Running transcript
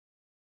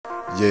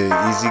Yeah,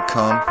 easy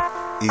come,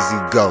 easy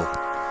go.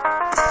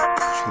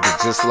 Treat it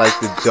just like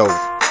the dope,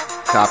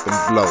 cop and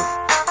blow,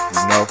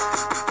 you know?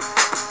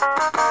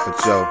 But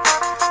yo,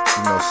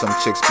 you know some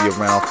chicks be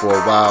around for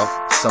a while,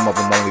 some of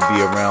them only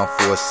be around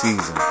for a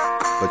season.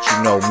 But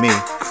you know me,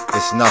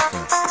 it's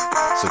nothing.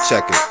 So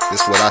check it,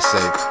 this what I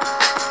say.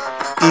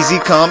 Easy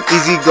come,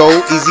 easy go,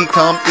 easy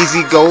come,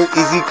 easy go,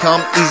 easy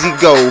come, easy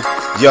go,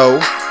 yo.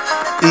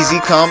 Easy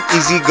come,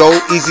 easy go,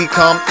 easy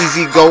come,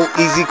 easy go,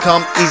 easy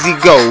come, easy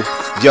go,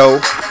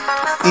 yo.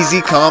 Easy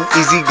come,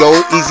 easy go,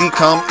 easy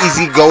come,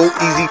 easy go,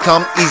 easy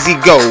come, easy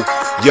go,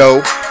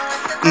 yo.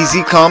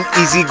 Easy come,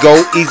 easy go,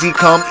 easy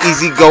come,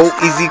 easy go,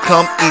 easy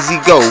come, easy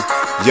go,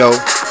 yo.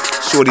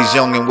 Shorty's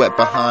young and wet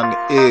behind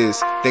the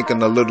ears,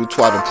 thinking a little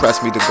twat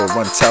impressed me to go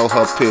run tell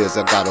her peers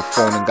I got a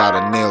phone and got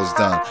her nails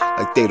done.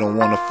 Like they don't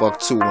wanna fuck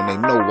too when they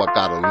know I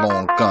got a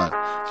long gun.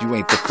 You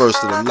ain't the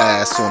first or the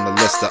last on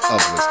the list of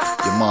others.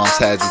 Your mom's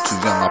had you too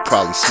young, I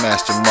probably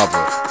smashed your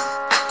mother.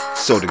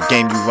 So the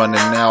game you running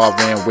now, I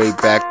ran way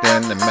back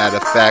then. And matter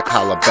of fact,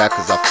 holla back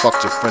cause I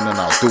fucked your friend and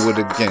I'll do it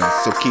again.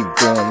 So keep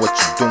doing what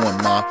you doing,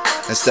 ma,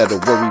 instead of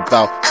worry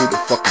about who the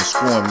fuck I'm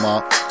screwing,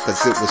 ma.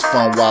 Cause it was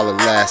fun while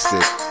it lasted.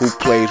 Who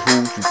played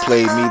who? You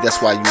played me, that's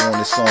why you on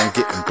this song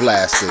getting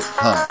blasted,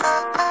 huh?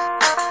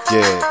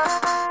 Yeah,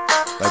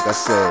 like I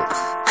said,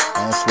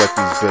 I don't sweat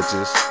these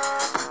bitches,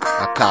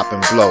 I cop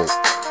and blow.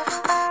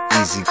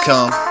 Easy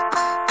come,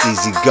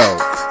 easy go.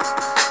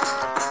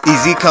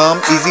 Easy come,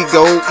 easy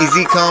go,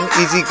 easy come,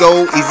 easy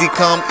go, easy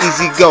come,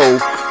 easy go,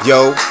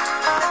 yo.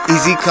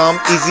 Easy come,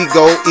 easy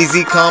go,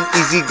 easy come,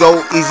 easy go,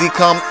 easy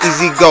come,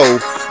 easy go,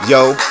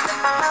 yo.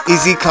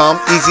 Easy come,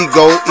 easy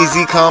go,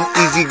 easy come,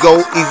 easy go,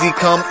 easy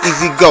come,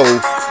 easy go,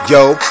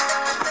 yo.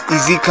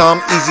 Easy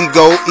come, easy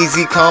go,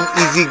 easy come,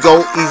 easy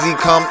go, easy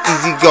come,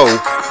 easy go,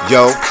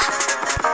 yo.